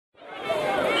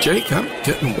Jake, I'm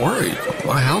getting worried.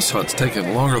 My house hunt's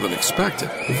taking longer than expected.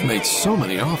 We've made so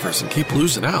many offers and keep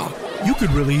losing out. You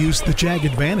could really use the JAG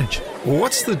Advantage.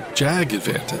 What's the JAG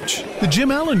Advantage? The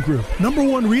Jim Allen Group,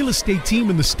 #1 real estate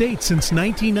team in the state since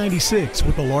 1996,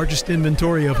 with the largest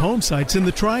inventory of home sites in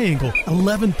the Triangle,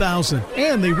 11,000.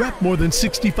 And they rep more than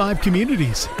 65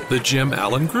 communities. The Jim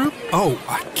Allen Group? Oh,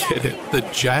 I get it. The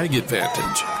JAG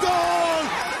Advantage.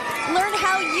 Learn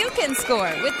how you can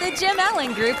score with the Jim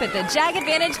Allen Group at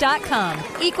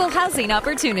thejagadvantage.com. Equal housing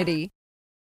opportunity.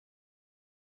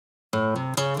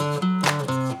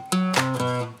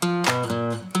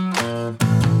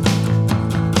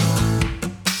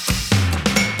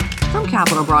 From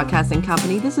Capital Broadcasting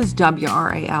Company, this is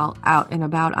WRAL Out and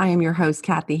About. I am your host,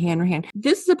 Kathy Hanrahan.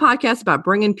 This is a podcast about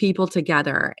bringing people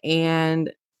together.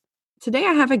 And today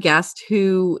I have a guest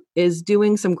who is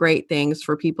doing some great things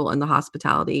for people in the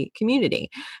hospitality community.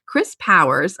 Chris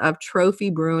Powers of Trophy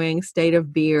Brewing, State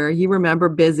of Beer. You remember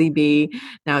Busy Bee.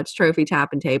 Now it's Trophy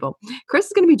Tap and Table. Chris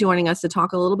is going to be joining us to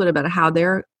talk a little bit about how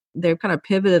they've kind of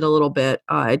pivoted a little bit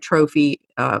at Trophy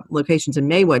locations in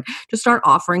Maywood to start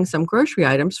offering some grocery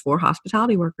items for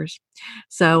hospitality workers.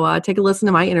 So take a listen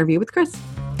to my interview with Chris.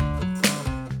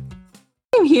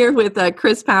 I'm here with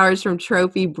Chris Powers from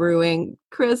Trophy Brewing.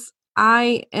 Chris,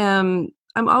 I'm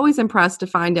always impressed to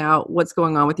find out what's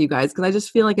going on with you guys, because I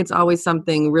just feel like it's always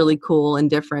something really cool and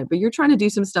different. But you're trying to do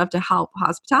some stuff to help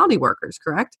hospitality workers,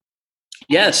 correct?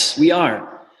 Yes, we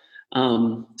are.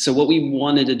 So what we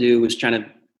wanted to do was try to,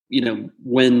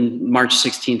 when March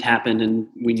 16th happened and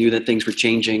we knew that things were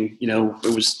changing,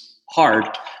 it was hard,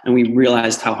 and we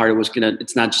realized how hard it was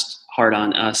it's not just hard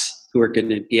on us who are going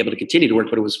to be able to continue to work,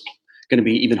 but it was going to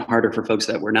be even harder for folks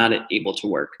that were not able to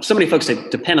work. So many folks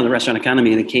that depend on the restaurant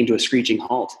economy, and it came to a screeching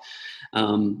halt.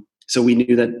 So we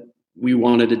knew that we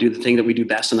wanted to do the thing that we do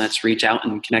best, and that's reach out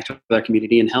and connect with our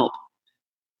community and help.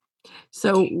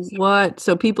 So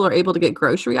people are able to get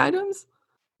grocery items?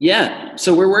 Yeah.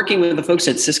 So we're working with the folks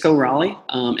at Cisco Raleigh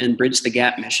and Bridge the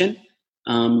Gap Mission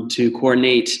to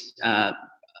coordinate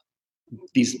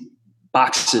these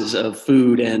boxes of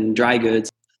food and dry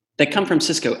goods that come from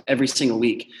Cisco every single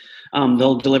week.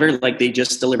 They'll deliver, like they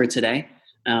just delivered today.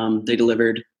 They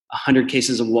delivered 100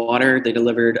 cases of water. They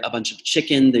delivered a bunch of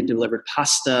chicken. They delivered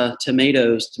pasta,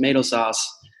 tomatoes, tomato sauce,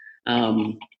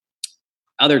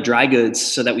 other dry goods,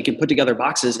 so that we can put together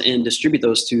boxes and distribute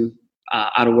those to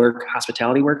out of work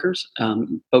hospitality workers,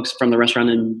 folks from the restaurant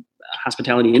and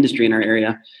hospitality industry in our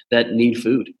area that need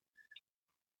food.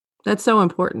 That's so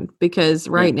important, because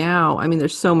right now,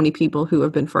 there's so many people who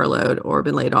have been furloughed or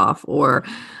been laid off, or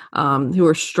who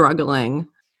are struggling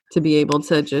to be able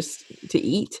to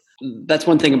eat. That's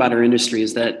one thing about our industry,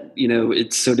 is that,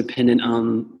 it's so dependent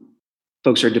on,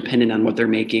 folks are dependent on what they're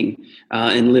making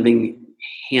and living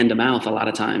hand to mouth a lot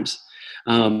of times.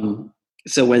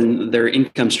 So when their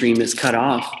income stream is cut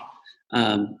off,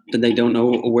 then they don't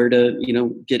know where to,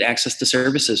 get access to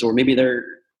services, or maybe they're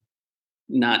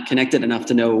not connected enough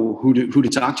to know who to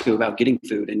talk to about getting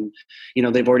food. And,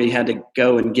 they've already had to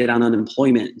go and get on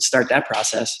unemployment and start that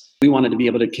process. We wanted to be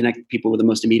able to connect people with the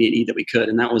most immediate need that we could.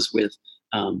 And that was with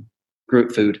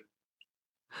group food.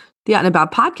 The Out and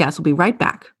About podcast will be right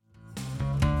back.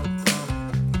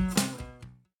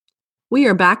 We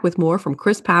are back with more from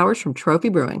Chris Powers from Trophy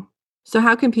Brewing. So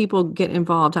how can people get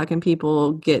involved? How can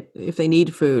people if they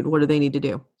need food, what do they need to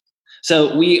do?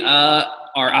 So we are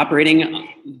operating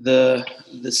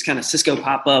this kind of Cisco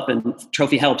pop-up and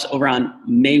Trophy Helps over on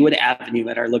Maywood Avenue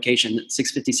at our location at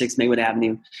 656 Maywood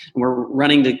Avenue. And we're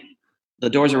running the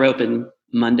doors are open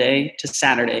Monday to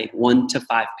Saturday, 1 to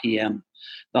 5 p.m.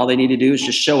 All they need to do is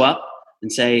just show up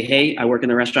and say, hey, I work in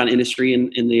the restaurant industry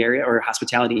in the area, or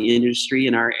hospitality industry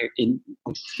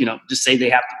just say they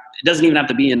have to. It doesn't even have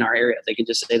to be in our area. They can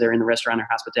just say they're in the restaurant or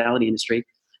hospitality industry.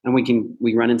 And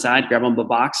we run inside, grab them a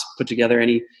box, put together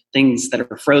any things that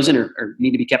are frozen or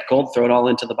need to be kept cold, throw it all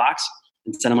into the box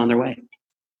and send them on their way.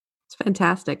 It's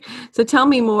fantastic. So tell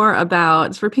me more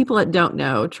about, for people that don't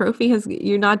know,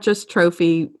 you're not just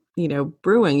Trophy,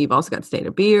 brewing. You've also got State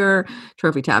of Beer,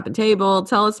 Trophy Tap and Table.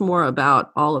 Tell us more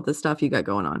about all of the stuff you got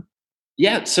going on.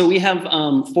 Yeah. So we have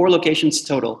 4 locations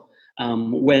total.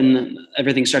 When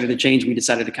everything started to change, we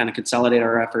decided to kind of consolidate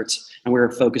our efforts, and we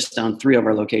were focused on 3 of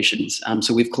our locations.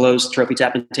 So we've closed Trophy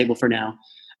Tap and Table for now,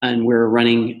 and we're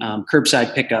running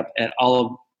curbside pickup at all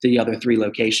of the other 3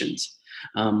 locations.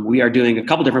 We are doing a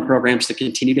couple different programs to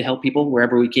continue to help people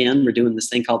wherever we can. We're doing this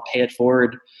thing called Pay It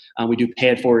Forward. We do Pay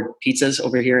It Forward pizzas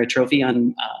over here at Trophy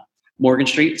on Morgan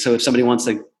Street. So if somebody wants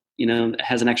to,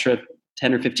 has an extra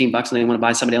 10 or 15 bucks and they want to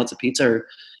buy somebody else a pizza, or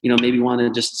maybe want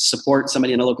to just support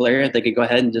somebody in a local area, they could go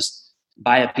ahead and just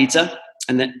buy a pizza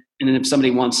then if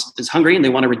somebody is hungry and they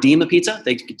want to redeem a pizza,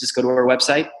 they can just go to our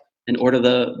website and order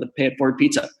the Pay It Forward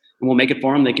pizza, and we'll make it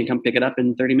for them. They can come pick it up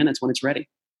in 30 minutes when it's ready.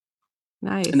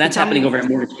 Nice. And that's happening over at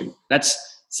Mortgage Street. That's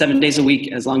 7 days a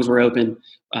week, as long as we're open.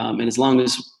 And as long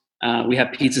as we have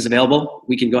pizzas available,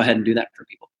 we can go ahead and do that for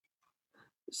people.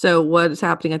 So what is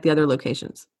happening at the other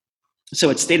locations? So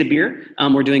at State of Beer,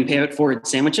 we're doing Pay It Forward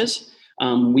sandwiches.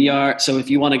 So if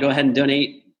you want to go ahead and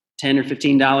donate $10 or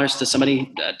 $15 to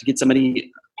somebody to get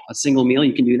somebody a single meal,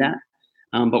 you can do that.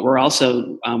 But we're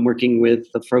also working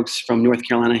with the folks from North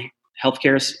Carolina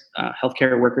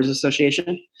Healthcare Workers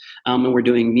Association, and we're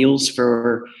doing meals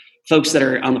for folks that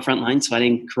are on the front lines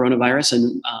fighting coronavirus,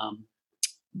 and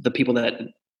the people that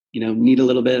need a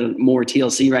little bit more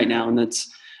TLC right now, and that's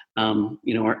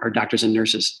our doctors and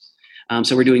nurses.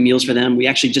 So we're doing meals for them. We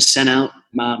actually just sent out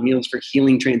meals for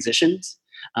Healing Transitions.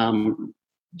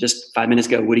 Just 5 minutes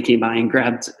ago, Woody came by and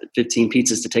grabbed 15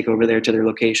 pizzas to take over there to their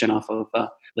location off of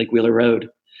Lake Wheeler Road.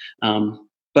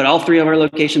 But all 3 of our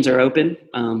locations are open.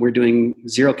 We're doing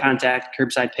 0 contact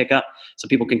curbside pickup, so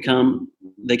people can come.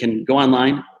 They can go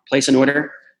online, place an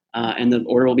order, and the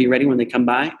order will be ready when they come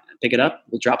by, pick it up.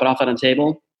 We'll drop it off on a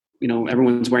table.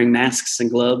 Everyone's wearing masks and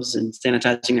gloves and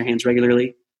sanitizing their hands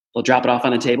regularly. They'll drop it off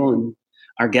on a table, and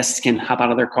our guests can hop out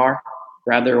of their car,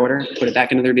 grab their order, put it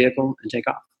back into their vehicle, and take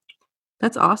off.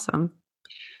 That's awesome.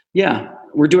 Yeah,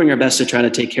 we're doing our best to try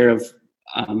to take care of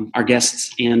our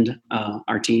guests and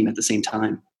our team at the same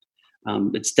time.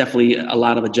 It's definitely a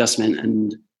lot of adjustment,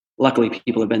 and luckily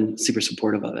people have been super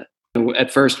supportive of it.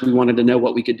 At first, we wanted to know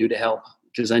what we could do to help,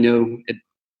 because I know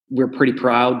we're pretty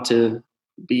proud to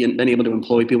been able to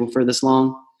employ people for this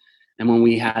long. And when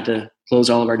we had to close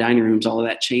all of our dining rooms, all of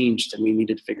that changed, and we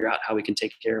needed to figure out how we can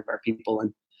take care of our people.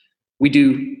 And we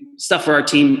do stuff for our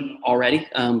team already.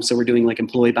 So we're doing like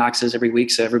employee boxes every week.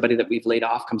 So everybody that we've laid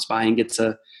off comes by and gets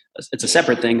it's a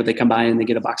separate thing, but they come by and they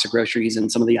get a box of groceries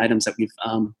and some of the items that we've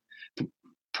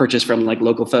purchased from like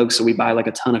local folks. So we buy like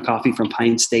a ton of coffee from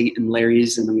Pine State and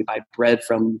Larry's, and then we buy bread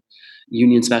from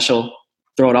Union Special,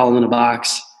 throw it all in a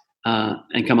box,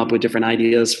 and come up with different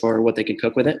ideas for what they can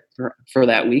cook with it for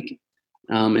that week,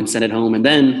 and send it home. And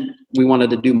then we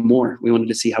wanted to do more. We wanted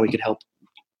to see how we could help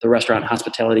the restaurant and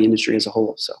hospitality industry as a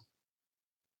whole. So,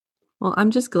 well, I'm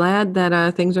just glad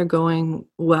that things are going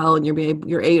well, and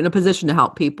you're in a position to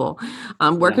help people.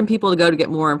 Where can people go to get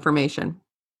more information?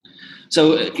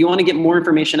 So if you want to get more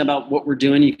information about what we're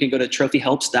doing, you can go to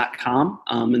trophyhelps.com,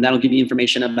 and that'll give you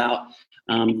information about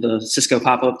the Sysco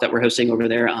pop-up that we're hosting over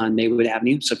there on Maywood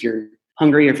Avenue. So if you're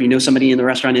hungry, or if you know somebody in the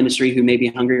restaurant industry who may be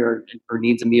hungry or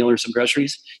needs a meal or some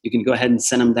groceries, you can go ahead and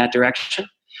send them that direction.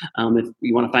 If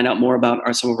you want to find out more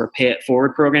about some of our Pay It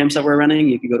Forward programs that we're running,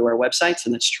 you can go to our websites,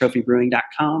 and that's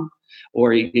trophybrewing.com,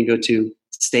 or you can go to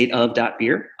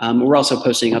stateof.beer. We're also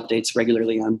posting updates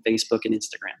regularly on Facebook and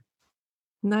Instagram.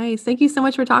 Nice. Thank you so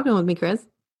much for talking with me, Chris.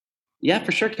 Yeah,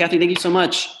 for sure, Kathy. Thank you so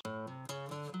much.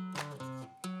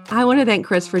 I want to thank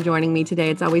Chris for joining me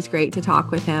today. It's always great to talk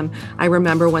with him. I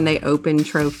remember when they opened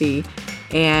Trophy,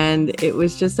 and it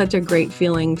was just such a great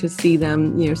feeling to see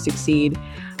them, succeed.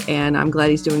 And I'm glad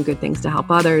he's doing good things to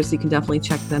help others. You can definitely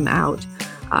check them out.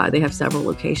 They have several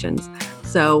locations.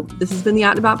 So this has been the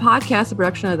Out and About Podcast, a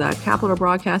production of the Capital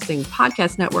Broadcasting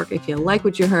Podcast Network. If you like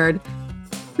what you heard,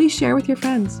 please share with your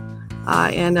friends.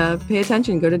 And pay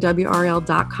attention. Go to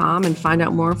WRAL.com and find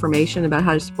out more information about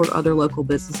how to support other local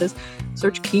businesses.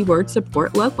 Search keyword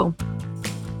support local.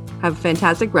 Have a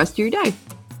fantastic rest of your day.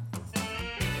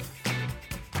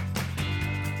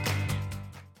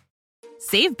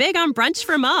 Save big on brunch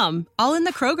for mom, all in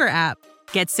the Kroger app.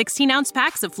 Get 16-ounce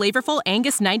packs of flavorful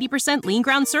Angus 90% lean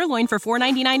ground sirloin for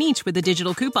 $4.99 each with a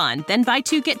digital coupon. Then buy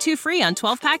 2, get 2 free on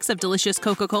 12 packs of delicious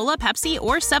Coca-Cola, Pepsi,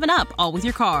 or 7-Up, all with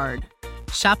your card.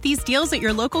 Shop these deals at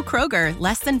your local Kroger,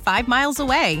 less than 5 miles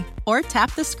away. Or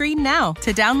tap the screen now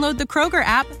to download the Kroger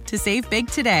app to save big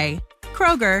today.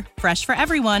 Kroger, fresh for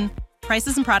everyone.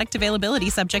 Prices and product availability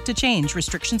subject to change.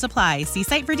 Restrictions apply. See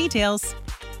site for details.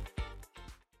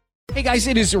 Hey guys,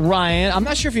 it is Ryan. I'm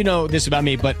not sure if you know this about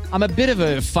me, but I'm a bit of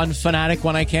a fun fanatic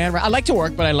when I can. I like to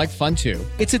work, but I like fun too.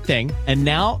 It's a thing. And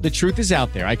now the truth is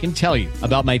out there. I can tell you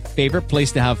about my favorite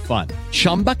place to have fun.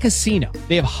 Chumba Casino.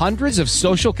 They have hundreds of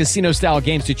social casino style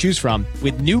games to choose from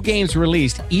with new games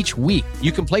released each week.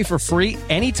 You can play for free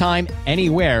anytime,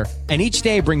 anywhere. And each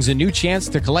day brings a new chance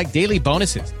to collect daily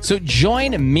bonuses. So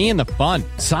join me in the fun.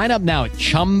 Sign up now at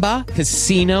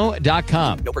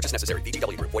ChumbaCasino.com. No purchase necessary.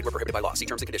 VGW Group. Void where prohibited by law. See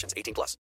terms and conditions. 18+.